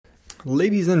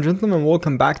Ladies and gentlemen,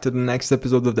 welcome back to the next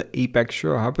episode of the Apex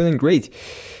Show. Happening great.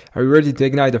 Are you ready to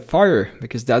ignite the fire?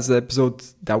 Because that's the episode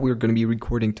that we're going to be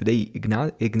recording today,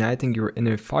 igniting your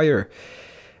inner fire.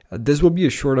 This will be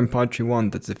a short and punchy one.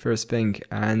 That's the first thing.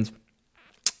 And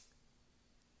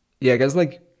yeah, I guess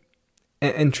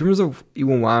in terms of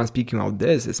even while I'm speaking about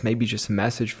this, it's maybe just a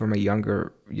message for my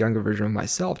younger version of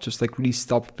myself. Just really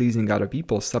stop pleasing other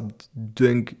people. Stop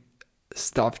doing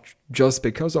stuff just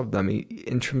because of them,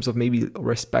 in terms of maybe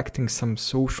respecting some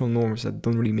social norms that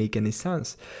don't really make any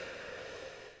sense.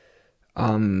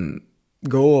 Go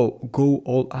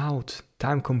all out.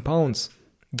 Time compounds.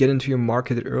 Get into your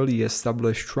market early,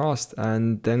 establish trust,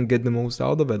 and then get the most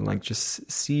out of it.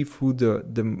 Just see through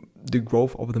the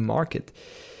growth of the market.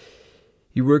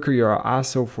 You work your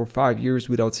ass off for 5 years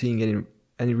without seeing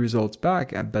any results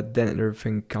back, but then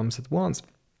everything comes at once.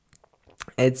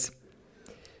 It's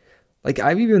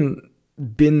I've even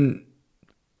been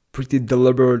pretty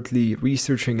deliberately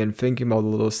researching and thinking about a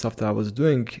little stuff that I was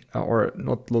doing, or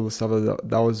not little stuff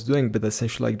that I was doing, but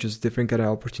essentially just different kind of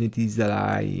opportunities that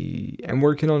I am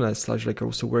working on, as /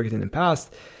 also worked in the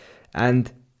past.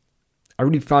 And I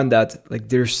really found that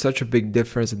there's such a big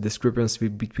difference and discrepancy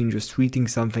between just treating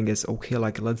something as okay,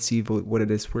 let's see what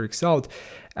it is works out,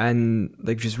 and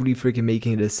just really freaking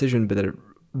making a decision, but a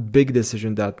big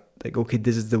decision that okay,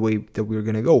 this is the way that we're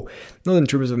gonna go. Not in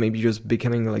terms of maybe just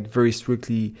becoming very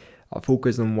strictly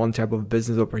focused on one type of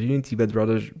business opportunity, but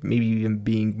rather maybe even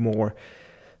being more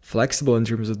flexible in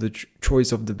terms of the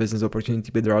choice of the business opportunity,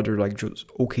 but rather just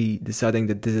okay, deciding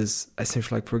that this is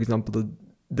essentially for example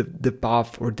the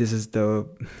path, or this is the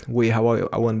way how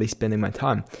I want to be spending my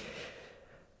time.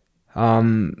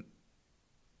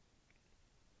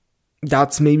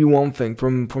 That's maybe one thing.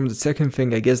 From the second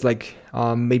thing, I guess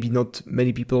maybe not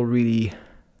many people really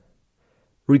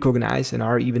recognize and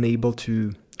are even able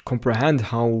to comprehend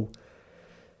how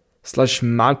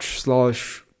much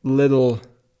little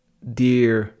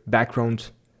their background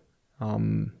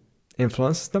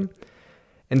influences them.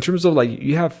 In terms of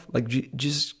you have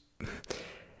just,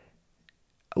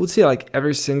 I would say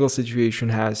every single situation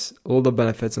has all the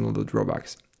benefits and all the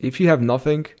drawbacks. If you have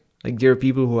nothing, there are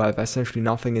people who have essentially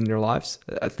nothing in their lives,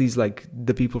 at least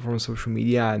the people from social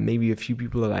media and maybe a few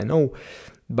people that I know.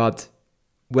 But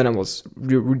when I was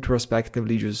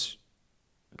retrospectively just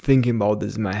thinking about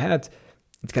this in my head,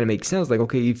 it kind of makes sense.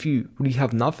 Okay, if you really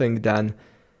have nothing, then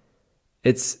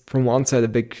it's from one side a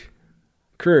big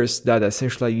curse that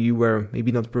essentially you were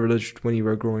maybe not privileged when you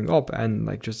were growing up,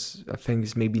 and just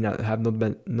things maybe not have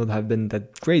been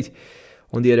that great.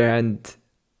 On the other hand,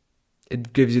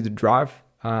 it gives you the drive.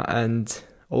 And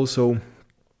also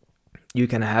you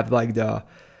can have the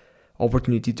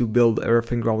opportunity to build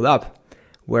everything ground up.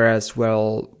 Whereas,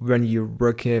 when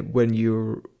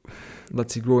you're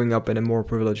let's say growing up in a more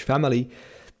privileged family,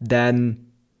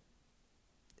 then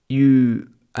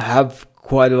you have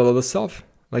quite a lot of stuff.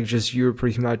 You're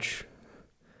pretty much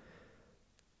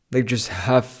just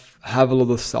have a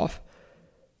lot of stuff.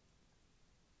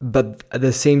 But at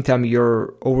the same time,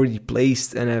 you're already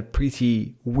placed in a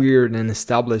pretty weird and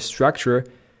established structure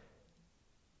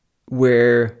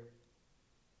where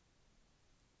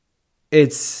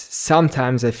it's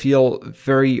sometimes, I feel,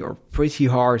 pretty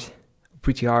hard,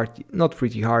 not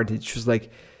pretty hard, it's just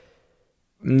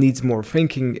needs more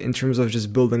thinking in terms of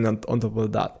just building on top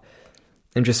of that.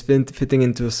 And just fitting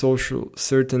into a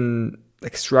certain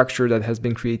structure that has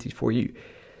been created for you.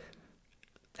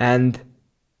 And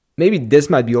maybe this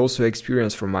might be also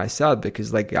experience from my side,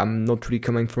 because I'm not really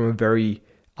coming from a very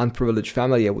unprivileged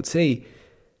family, I would say.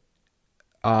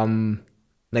 My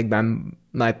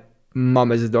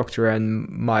mom is a doctor, and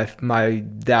my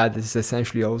dad is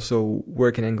essentially also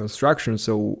working in construction.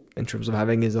 So in terms of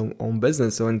having his own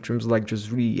business, so in terms of just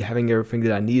really having everything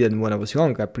that I needed when I was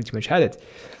young, I pretty much had it.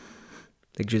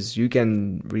 You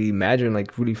can really imagine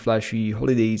really flashy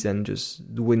holidays and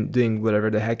just doing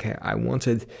whatever the heck I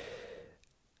wanted.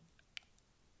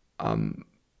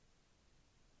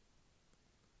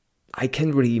 I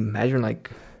can't really imagine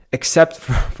except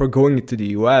for going to the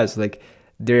US,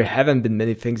 there haven't been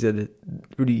many things that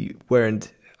really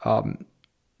weren't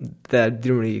that I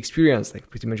didn't really experience.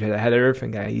 Pretty much I had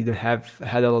everything. I even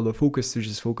had a lot of focus to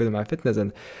just focus on my fitness,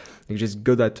 and just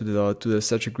go that to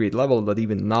such a great level that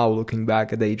even now, looking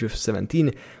back at the age of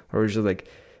 17, I was just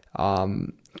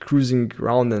cruising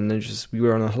around, and then we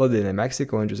were on a holiday in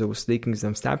Mexico, and I was taking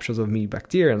some snapshots of me back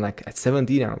there, and at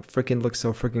 17 I freaking look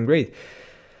so freaking great.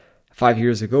 5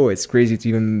 years ago, it's crazy to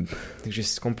even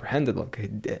just comprehend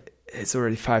it. It's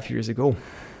already 5 years ago.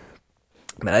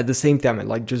 But at the same time,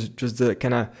 just the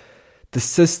kind of the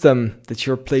system that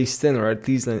you're placed in, or at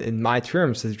least in my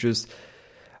terms, is just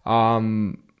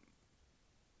um,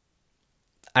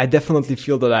 I definitely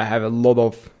feel that I have a lot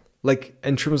of, like,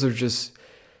 in terms of just,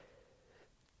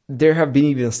 there have been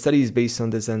even studies based on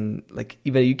this, and like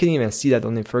even you can even see that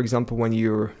on it. For example, when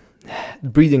you're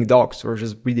breeding dogs or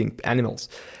just breeding animals,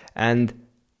 and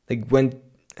like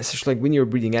especially like when you're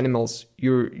breeding animals,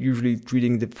 you're usually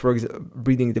breeding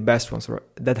the best ones, or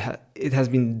it has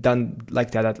been done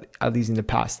like that at least in the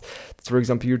past. So for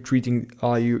example, you're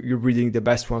you're breeding the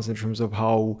best ones in terms of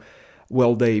how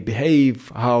well they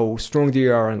behave, how strong they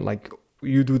are, and like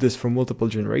you do this for multiple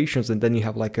generations, and then you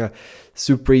have like a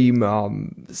supreme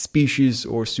species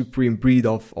or supreme breed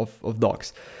of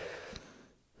dogs.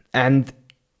 And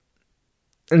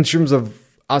in terms of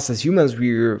us as humans,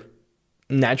 we're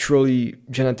naturally,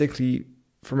 genetically,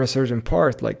 from a certain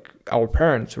part, like our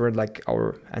parents or like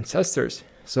our ancestors.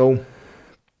 So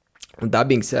with that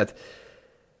being said,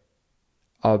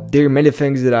 there are many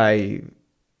things that I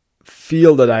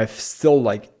feel that I've still,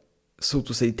 like, so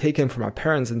to say, taken from my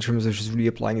parents in terms of just really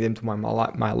applying them to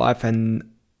my life. And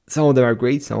some of them are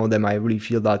great. Some of them I really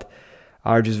feel that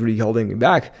are just really holding me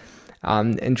back.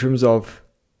 In terms of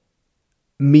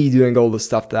me doing all the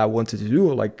stuff that I wanted to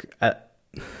do, like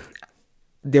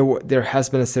there has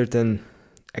been a certain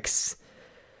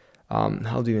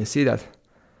how do you even say that?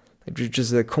 Like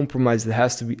just a compromise that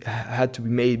had to be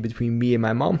made between me and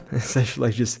my mom, essentially,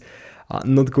 like just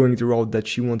not going the route that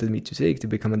she wanted me to take to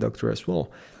become a doctor as well.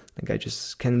 Like I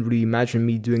just can't really imagine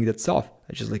me doing that stuff.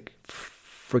 I just like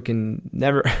freaking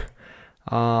never.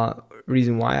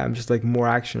 Reason why I'm just like more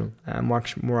action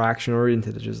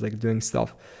oriented, just like doing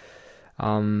stuff.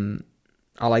 I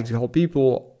like to help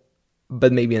people,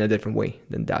 but maybe in a different way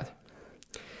than that.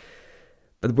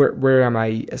 But where am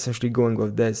I essentially going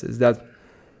with this is that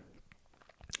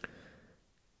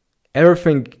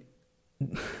everything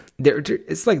there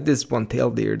it's like this one tail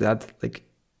there that like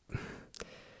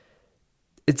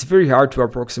it's very hard to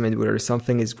approximate whether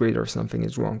something is great or something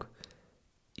is wrong.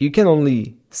 You can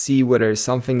only see whether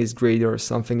something is great or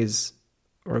something is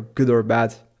or good or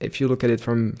bad if you look at it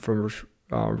from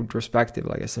retrospective,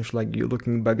 like essentially like you're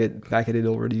looking back at it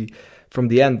already from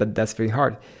the end, but that's very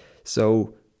hard.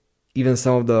 So even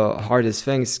some of the hardest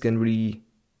things can really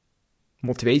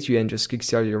motivate you and just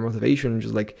kickstart your motivation.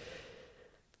 Just like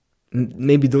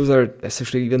maybe those are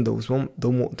essentially even those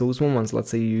moments.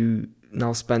 Let's say you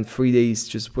now spend 3 days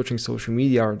just watching social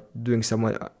media or doing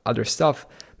some other stuff,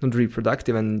 not really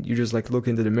productive, and you just like look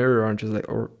into the mirror and just like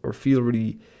or feel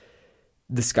really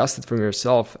disgusted from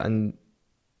yourself, and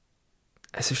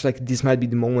essentially like this might be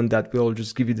the moment that will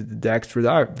just give you the extra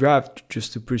draft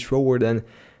just to push forward and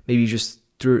maybe just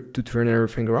to turn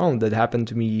everything around. That happened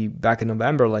to me back in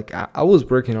November. Like I was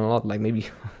working a lot, like maybe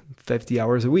 50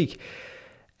 hours a week,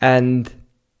 and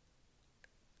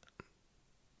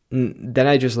then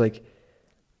I just like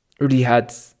really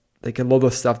had like a lot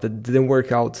of stuff that didn't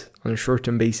work out on a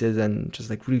short-term basis and just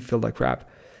like really felt like crap.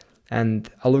 And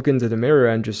I look into the mirror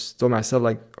and just told myself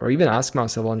like, or even ask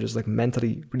myself and just like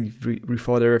mentally really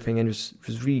rethought everything and just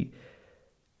really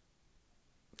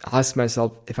ask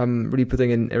myself if I'm really putting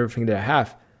in everything that I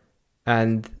have.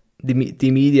 And the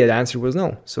immediate answer was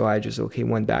no. So I just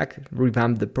went back,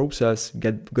 revamped the process,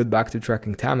 got back to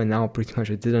tracking time, and now pretty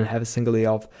much I didn't have a single day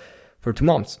off for 2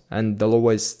 months. And the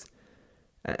lowest,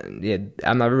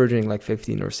 I'm averaging like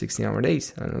 15 or 16 hour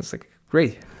days, and it's like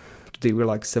great. Today we're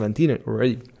like 17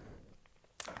 already.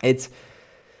 It's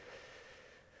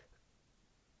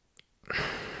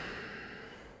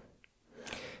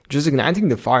just igniting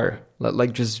the fire,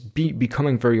 like just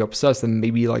becoming very obsessed and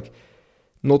maybe like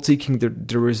not taking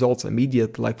the results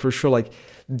immediate. Like for sure, like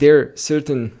there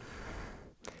certain,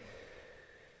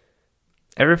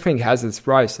 everything has its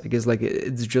price. I guess like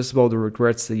it's just about the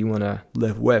regrets that you want to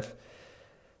live with.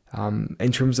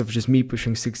 In terms of just me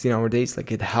pushing 16-hour days,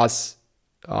 like it has,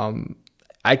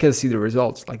 I can see the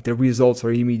results. Like the results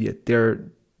are immediate.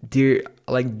 They're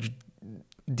like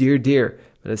dear,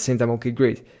 but at the same time, okay,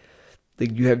 great.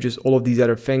 Like you have just all of these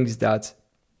other things that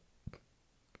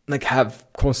like have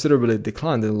considerably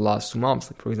declined in the last 2 months.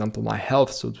 Like for example, my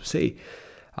health, so to say.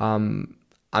 I mean,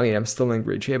 I'm still in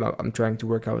great shape. I'm trying to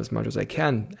work out as much as I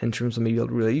can in terms of maybe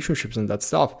relationships and that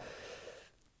stuff.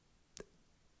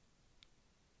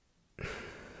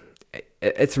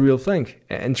 It's a real thing.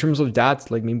 In terms of that,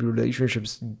 like maybe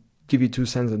relationships give you 2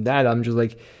 cents on that. I'm just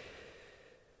like,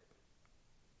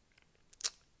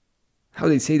 how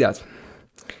do they say that?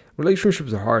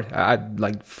 Relationships are hard. I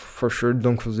like for sure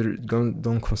don't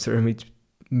consider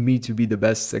me to be the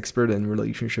best expert in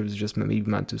relationships. Just maybe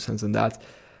my 2 cents on that.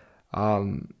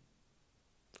 I'm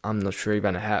not sure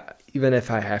even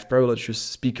if I have privilege to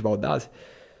speak about that.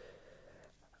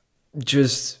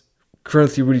 Just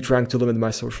currently really trying to limit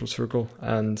my social circle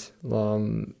and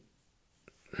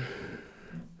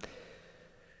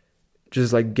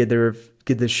just like get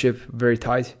the ship very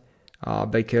tight,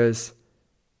 because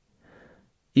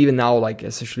even now, like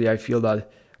essentially I feel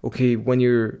that okay, when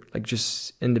you're like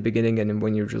just in the beginning and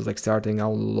when you're just like starting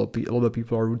out, a lot of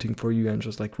people are rooting for you and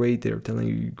just like great, they're telling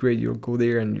you great, you'll go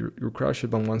there and you'll crush it.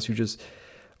 But once you just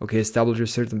establish a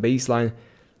certain baseline,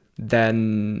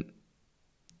 then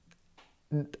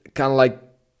kind of like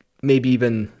maybe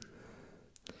even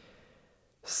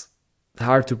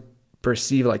hard to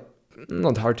perceive, like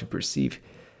not hard to perceive,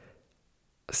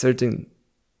 a certain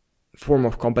form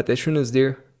of competition is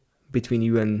there between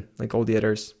you and like all the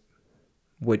others,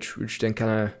 which then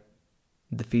kind of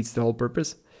defeats the whole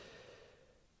purpose.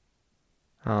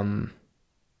 And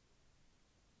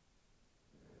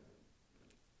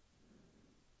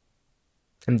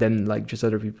then like just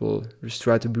other people just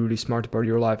try to be really smart about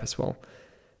your life as well.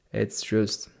 It's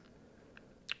just,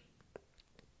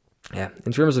 yeah,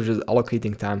 in terms of just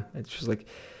allocating time, it's just like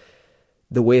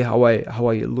the way how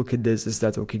I look at this is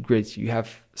that okay, great, you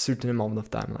have a certain amount of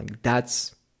time, like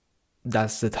that's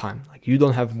the time. Like you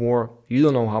don't have more, you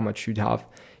don't know how much you'd have.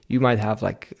 You might have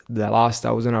like the last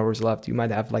 1,000 hours left, you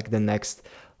might have like the next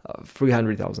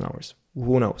 300,000 hours,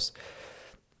 who knows.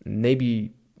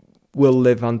 Maybe we'll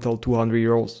live until 200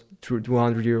 years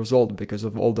old because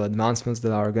of all the advancements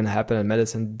that are going to happen in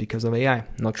medicine because of AI.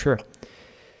 Not sure.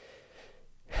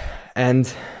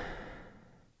 And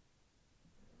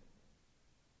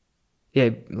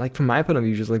yeah, like from my point of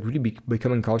view, just like really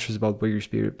becoming cautious about where you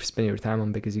spend your time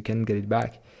on, because you can get it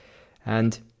back.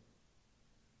 And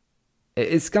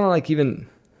it's kind of like even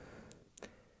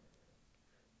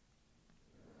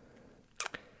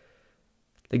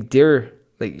like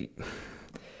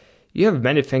you have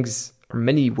many things or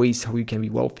many ways how you can be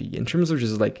wealthy in terms of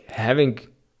just like having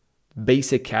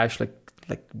basic cash, like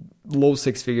low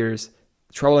six figures,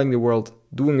 traveling the world,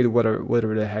 doing it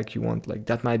whatever the heck you want. Like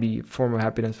that might be a form of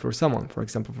happiness for someone. For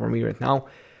example, for me right now,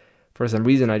 for some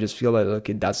reason, I just feel like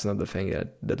okay, that's not the thing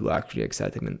that will actually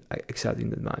excite me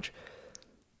that much.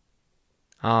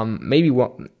 Maybe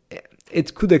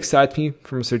it could excite me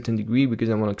from a certain degree because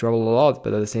I want to travel a lot,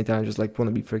 but at the same time, I just like want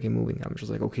to be freaking moving. I'm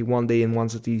just like okay, one day in one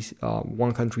city,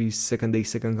 one country, second day,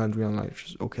 second country. I'm like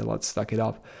just okay, let's stack it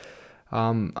up.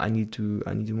 I need to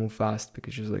move fast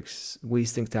because just like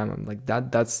wasting time. I'm like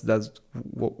that's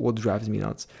what drives me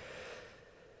nuts.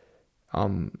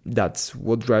 That's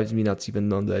what drives me nuts,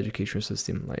 even on the education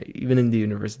system. Like even in the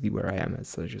university where I am,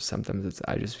 it's like just sometimes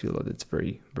I just feel that it's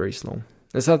very, very slow.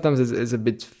 And sometimes it's a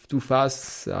bit too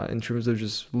fast in terms of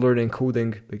just learning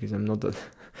coding, because I'm not the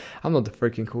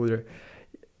freaking coder.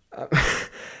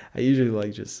 I usually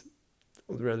like just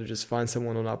would rather just find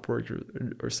someone on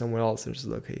Upwork or somewhere else and just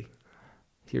like, okay,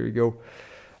 here you go,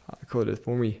 code it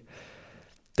for me.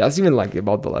 That's even like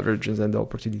about the leverages and the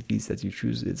opportunities that you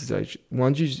choose. It's like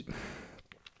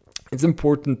it's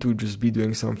important to just be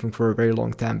doing something for a very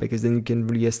long time, because then you can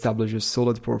really establish a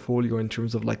solid portfolio in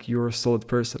terms of like you're a solid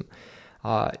person.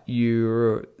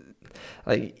 You're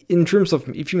like in terms of,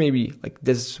 if you maybe like,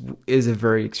 this is a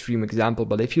very extreme example,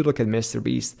 but if you look at Mr.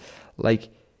 Beast, like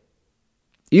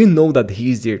you know that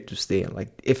he's there to stay. Like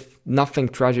if nothing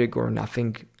tragic or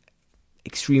nothing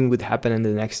extreme would happen in the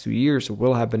next 2 years or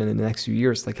will happen in the next 2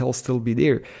 years, like he'll still be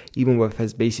there, even with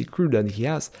his basic crew that he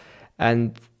has.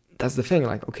 And that's the thing,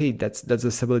 like okay, that's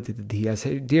the stability that he has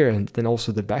there, and then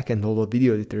also the back end, all the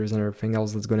video editors and everything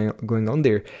else that's going on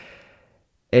there.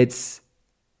 It's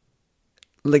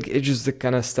like it's just the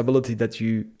kind of stability that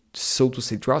you, so to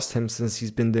say, trust him, since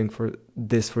he's been doing for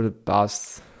the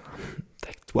past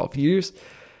like 12 years,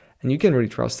 and you can really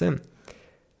trust him.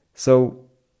 So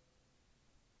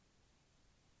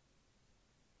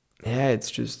yeah, it's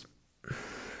just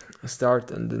a start,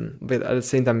 and then but at the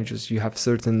same time, you have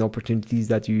certain opportunities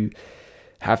that you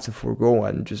have to forego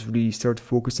and just really start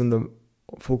focusing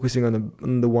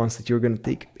on the ones that you're gonna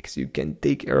take, because you can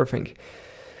take everything.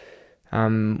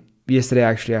 Yesterday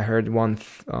actually I heard one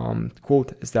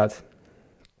quote is that,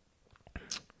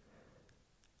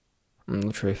 I'm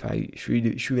not sure if I should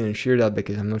even share that,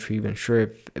 because I'm not even sure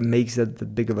if it makes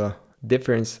that big of a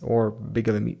difference or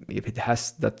if it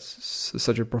has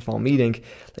such a profound meaning.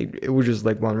 Like it was just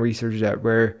like one research that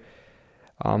where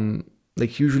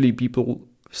like usually people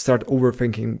start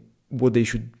overthinking what they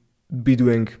should be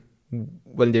doing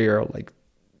when they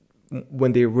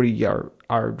really are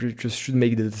just should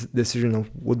make the decision of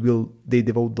what will they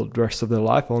devote the rest of their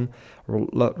life on, or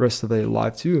rest of their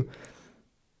life to.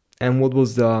 And what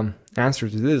was the answer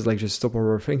to this? Like just stop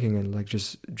overthinking, and like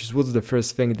just what's the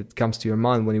first thing that comes to your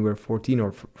mind when you were 14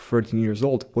 or 13 years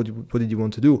old? What did you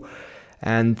want to do?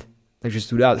 And like just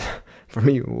do that. For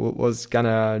me, it was kind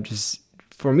of just,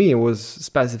 for me, it was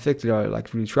specifically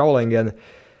like really traveling and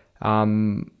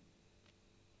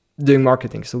doing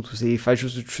marketing. So to say, if I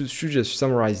should just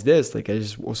summarize this, like I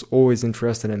just was always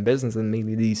interested in business and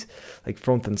mainly these like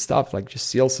front end stuff, like just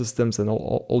sales systems and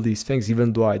all these things,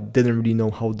 even though I didn't really know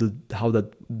how did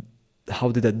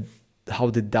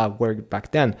that work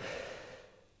back then.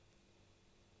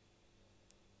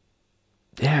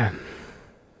 Yeah.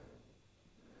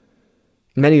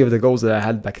 Many of the goals that I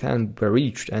had back then were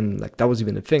reached, and like that was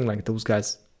even the thing, like those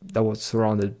guys that was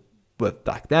surrounded with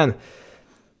back then,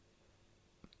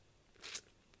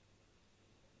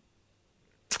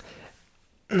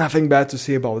 nothing bad to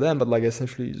say about them, but like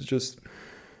essentially it's just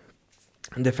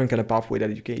a different kind of pathway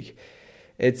that you take.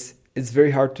 It's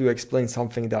very hard to explain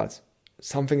something to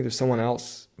someone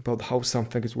else about how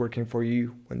something is working for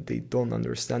you when they don't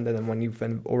understand it and when you've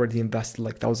already invested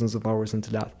like thousands of hours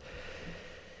into that.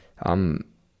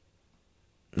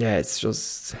 Yeah, it's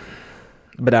just,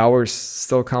 but hours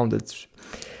still count.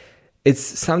 It's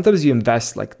sometimes you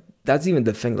invest, like that's even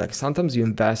the thing, like sometimes you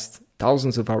invest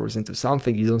thousands of hours into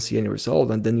something, you don't see any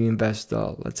result, and then you invest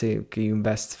let's say, okay, you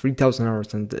invest 3,000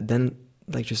 hours, and then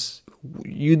like just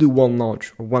you do one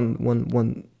notch or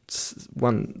one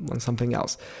something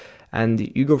else,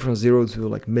 and you go from 0 to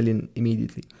like million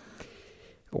immediately,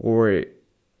 or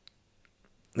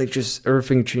like just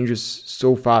everything changes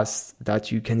so fast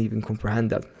that you can't even comprehend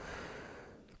that.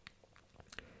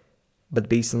 But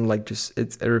based on like just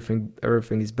it's everything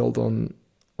is built on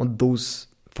those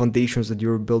foundations that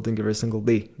you're building every single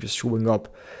day, just showing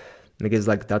up. And I guess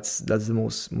like that's the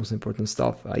most important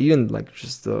stuff. Even like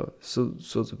just so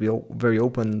to be very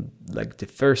open, like the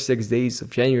first 6 days of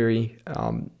January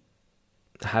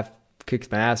have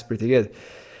kicked my ass pretty good.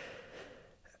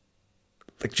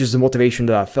 Like just the motivation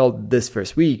that I felt this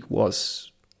first week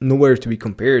was nowhere to be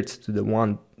compared to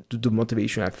the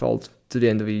motivation I felt to the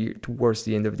end of the year, towards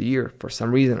the end of the year. For some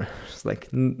reason, it's like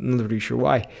not really sure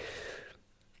why.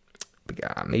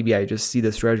 But, maybe I just see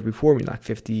the stretch before me, like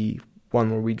 51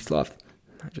 more weeks left.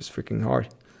 Just freaking hard.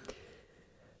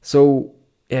 So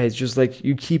yeah, it's just like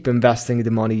you keep investing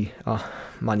the money,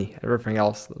 everything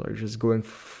else, like just going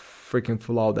freaking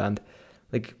full out, and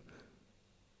like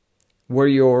where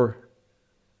your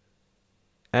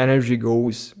energy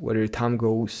goes, where your time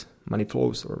goes, money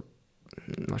flows, or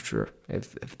I'm not sure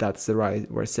if that's the right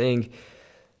way of saying,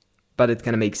 but it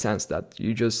kind of makes sense that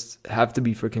you just have to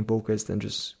be freaking focused and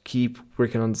just keep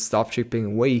working on the stuff, chipping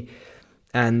away.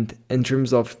 And in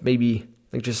terms of maybe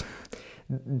like just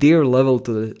their levels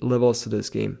to this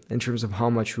game, in terms of how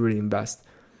much you really invest.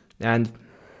 And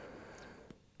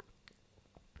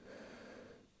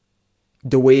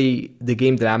the way the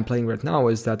game that I'm playing right now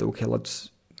is that, okay, let's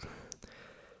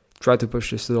try to push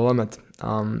this to the limit,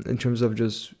 in terms of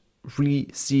just really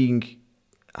seeing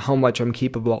how much I'm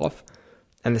capable of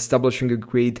and establishing a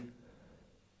great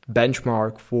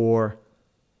benchmark for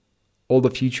all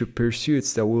the future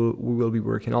pursuits that we will be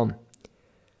working on.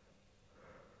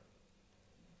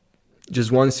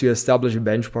 Just once you establish a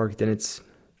benchmark, then it's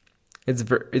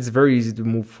very easy to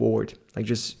move forward. Like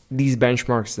just these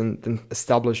benchmarks and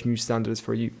establish new standards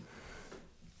for you.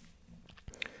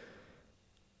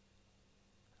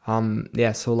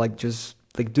 So like just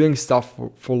like doing stuff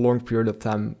for a long period of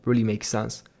time really makes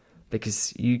sense,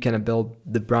 because you can build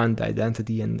the brand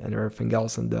identity and everything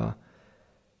else. And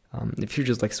if you're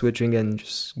just like switching and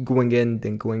just going in,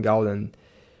 then going out and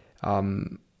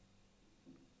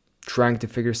trying to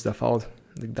figure stuff out,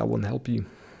 like that won't help you.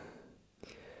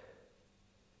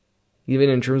 Even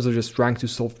in terms of just trying to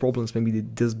solve problems, maybe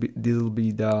this will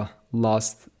be the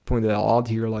last point that I'll add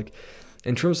here. Like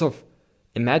in terms of,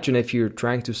 imagine if you're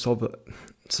trying to solve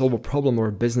a problem or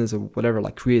a business or whatever,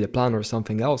 like create a plan or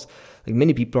something else. Like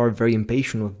many people are very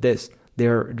impatient with this.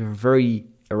 They're very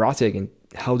erratic in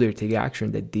how they take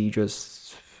action, that they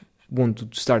just want to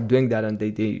start doing that, and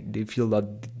they feel that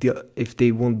if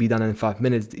they won't be done in 5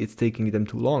 minutes, it's taking them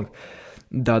too long.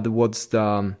 That what's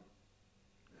the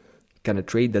kind of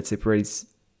trait that separates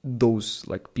those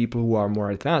like people who are more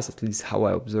advanced, at least how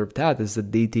I observe that, is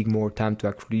that they take more time to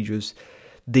actually just,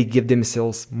 they give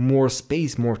themselves more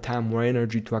space, more time, more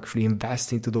energy to actually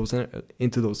invest into those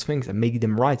things and make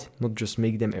them right, not just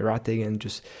make them erratic and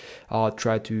just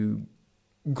try to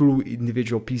glue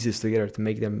individual pieces together to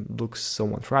make them look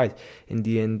somewhat right. In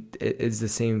the end, it's the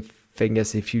same thing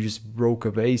as if you just break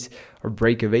a vase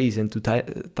into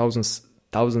thousands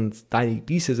tiny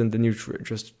pieces, and then you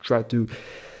just try to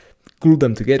glue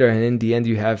them together, and in the end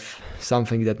you have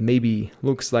something that maybe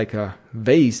looks like a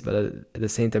vase, but at the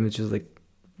same time it's just like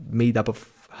made up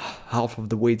of half of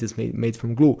the weight is made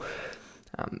from glue.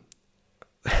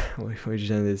 which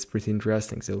then is pretty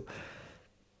interesting. So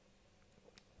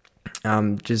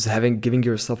just giving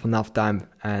yourself enough time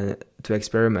and to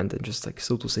experiment and just like,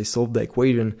 so to say, solve the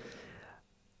equation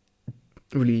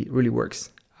really, really works.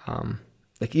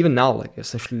 Like even now, like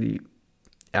essentially,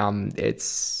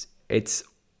 it's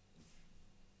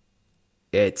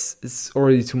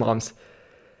already 2 months,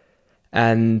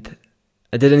 and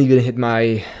I didn't even hit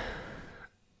my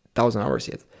 1,000 hours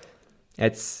yet.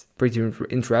 It's pretty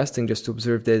interesting just to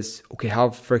observe this. Okay, how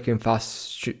freaking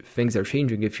fast things are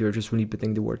changing if you're just really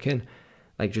putting the work in,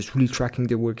 like just really tracking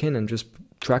the work in and just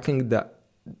tracking the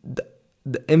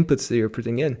inputs that you're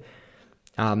putting in.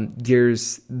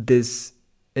 There's this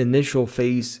initial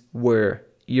phase where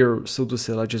you're, so to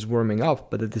say, like just warming up,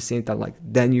 but at the same time, like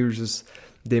then you're just,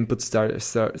 the inputs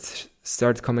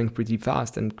start coming pretty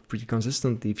fast and pretty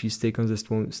consistently if you stay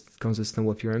consistent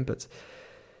with your inputs.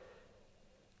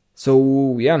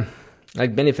 So yeah,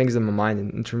 like many things in my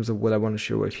mind in terms of what I want to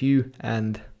share with you,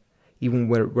 and even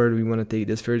where do we want to take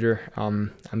this further.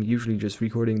 I'm usually just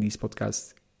recording these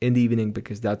podcasts in the evening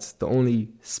because that's the only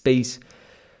space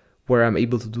where I'm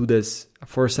able to do this.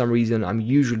 For some reason, I'm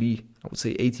usually, I would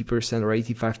say 80% or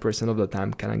 85% of the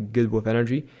time kind of good with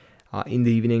energy. In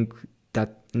the evening,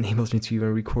 that enables me to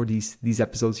even record these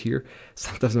episodes here.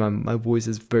 Sometimes my voice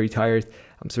is very tired.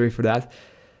 I'm sorry for that.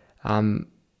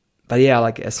 But yeah,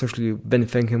 like essentially been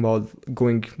thinking about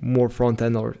going more front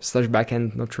end or / back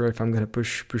end. Not sure if I'm gonna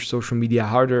push social media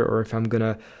harder or if I'm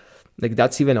gonna, like,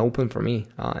 that's even open for me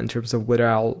in terms of whether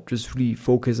I'll just really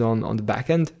focus on the back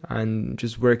end and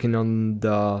just working on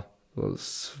the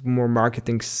more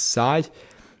marketing side,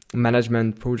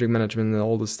 management, project management, and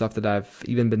all the stuff that I've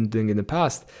even been doing in the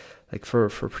past, like for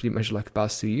pretty much like the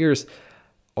past 2 years.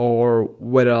 Or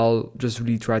whether I'll just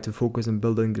really try to focus on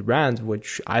building the brand,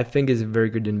 which I think is a very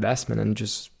good investment, and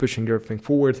just pushing everything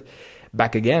forward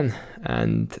back again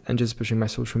and just pushing my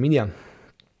social media.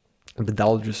 But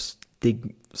that'll just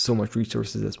take so much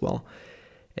resources as well.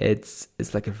 It's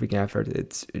like a freaking effort.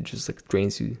 It just like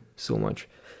drains you so much.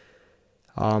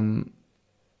 And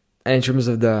in terms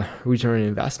of the return on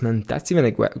investment, that's even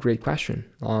a great question.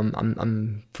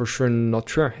 I'm for sure not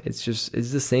sure. It's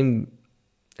the same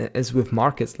as with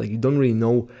markets. Like, you don't really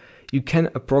know. You can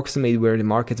approximate where the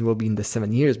markets will be in the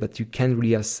 7 years, but you can't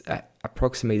really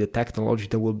approximate the technology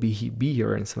that will be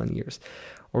here in 7 years,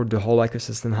 or the whole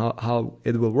ecosystem, how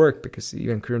it will work. Because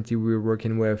even currently we're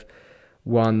working with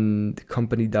one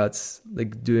company that's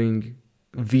like doing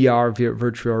VR,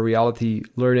 virtual reality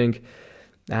learning,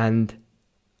 and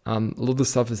a lot of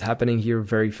stuff is happening here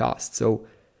very fast. So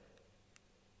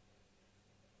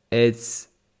it's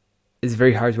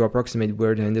very hard to approximate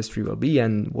where the industry will be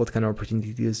and what kind of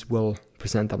opportunities will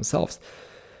present themselves.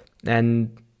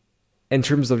 And in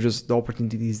terms of just the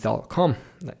opportunities that'll come,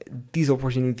 these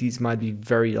opportunities might be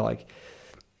very like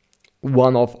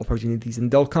one-off opportunities,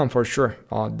 and they'll come for sure.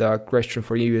 The question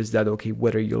for you is that, okay,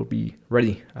 whether you'll be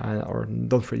ready or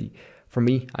not ready. For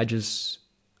me, I just,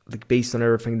 like, based on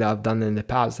everything that I've done in the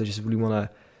past, I just really want to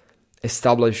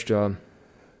establish the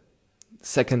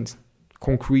second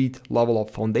concrete level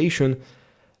of foundation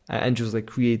and just like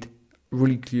create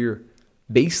really clear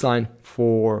baseline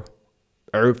for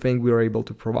everything we are able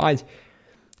to provide.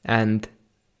 And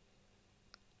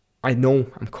I know,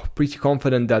 I'm pretty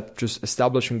confident that just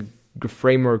establishing the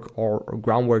framework or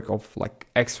groundwork of like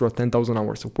extra 10,000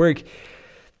 hours of work,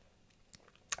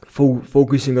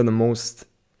 focusing on the most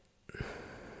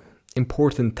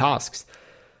important tasks,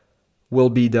 will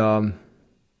be the,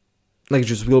 like,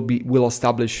 just will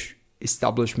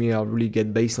establish me a really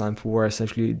good baseline for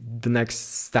essentially the next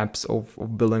steps of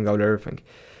building out everything.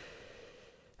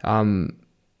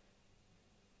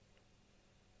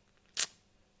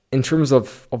 In terms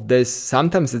of this,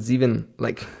 sometimes it's even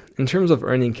like, in terms of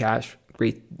earning cash,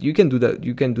 great, you can do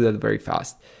that very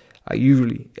fast,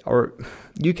 usually, or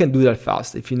you can do that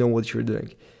fast if you know what you're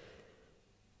doing.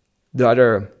 The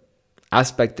other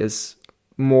aspect is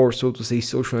more, so to say,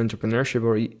 social entrepreneurship,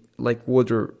 or like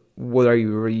what are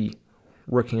you really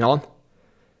working on.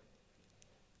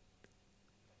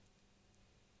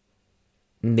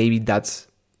 Maybe that's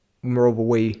more of a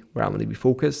way where I'm going to be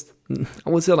focused. I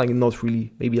would say, like, not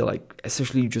really. Maybe like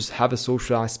essentially just have a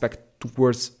social aspect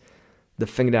towards the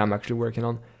thing that I'm actually working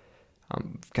on.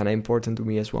 Kind of important to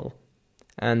me as well.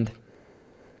 And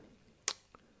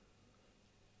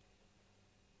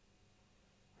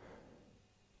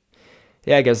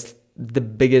yeah, I guess the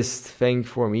biggest thing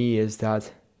for me is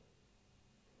that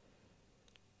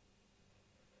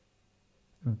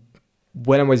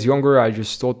when I was younger, I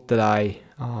just thought that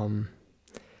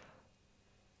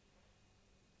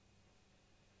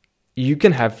you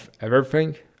can have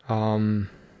everything.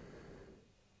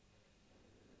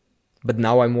 But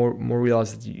now I more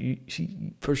realize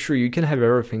that for sure you can have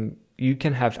everything, you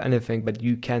can have anything, but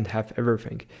you can't have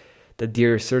everything. That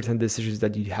there are certain decisions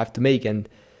that you have to make, and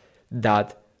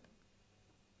that,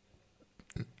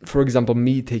 for example,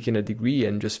 me taking a degree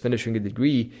and just finishing a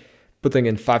degree, putting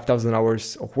in 5,000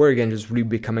 hours of work and just really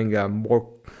becoming a more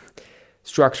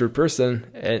structured person,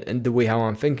 and the way how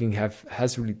I'm thinking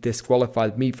has really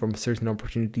disqualified me from certain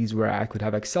opportunities where I could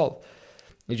have excelled.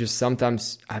 It's just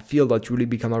sometimes I feel that you really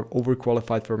become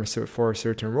overqualified for a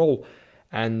certain role,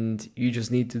 and you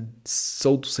just need to,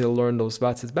 so to say, learn those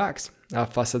facets back.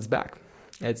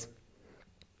 It's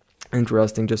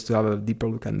interesting just to have a deeper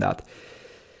look at that.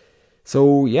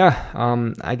 So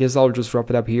yeah, I guess I'll just wrap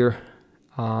it up here.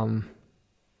 Not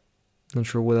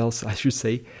sure what else I should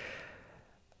say.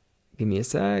 Give me a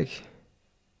sec.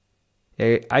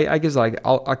 Yeah, I guess like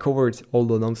I covered all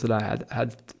the notes that I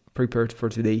had prepared for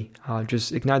today.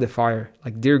 Just Ignite the Fire.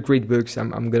 Like, they're great books.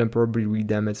 I'm gonna probably read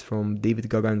them. It's from David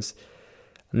Goggins.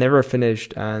 Never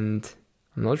finished, and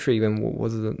I'm not sure even what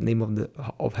was the name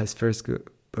of his first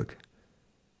book.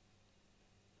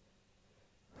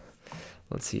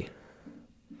 Let's see.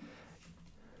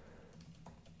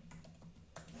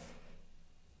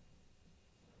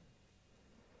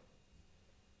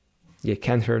 Yeah,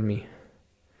 Can't Hurt Me.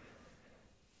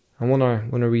 I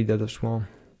wanna read that as well.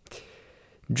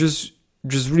 Just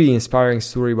really inspiring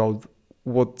story about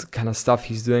what kind of stuff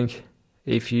he's doing.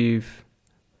 If you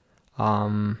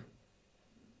know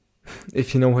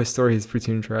his story, he's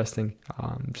pretty interesting.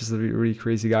 Just a really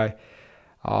crazy guy.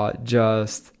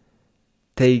 Just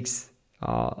takes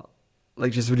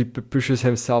just really pushes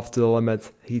himself to the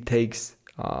limit. He takes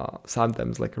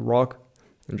sometimes like a rock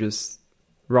and just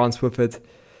runs with it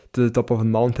to the top of a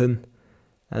mountain,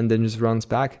 and then just runs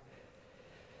back.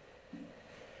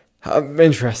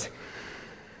 Interesting.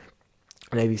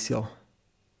 Navy SEAL.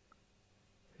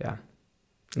 Yeah.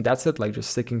 And that's it, like just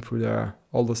sticking through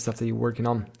all the stuff that you're working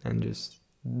on and just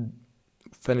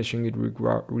finishing it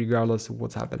regardless of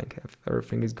what's happening. If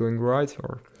everything is going right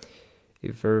or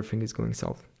if everything is going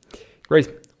south. Great.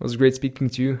 It was great speaking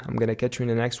to you. I'm going to catch you in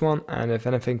the next one. And if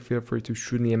anything, feel free to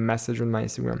shoot me a message on my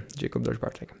Instagram, Jacob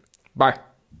Bartek. Bye.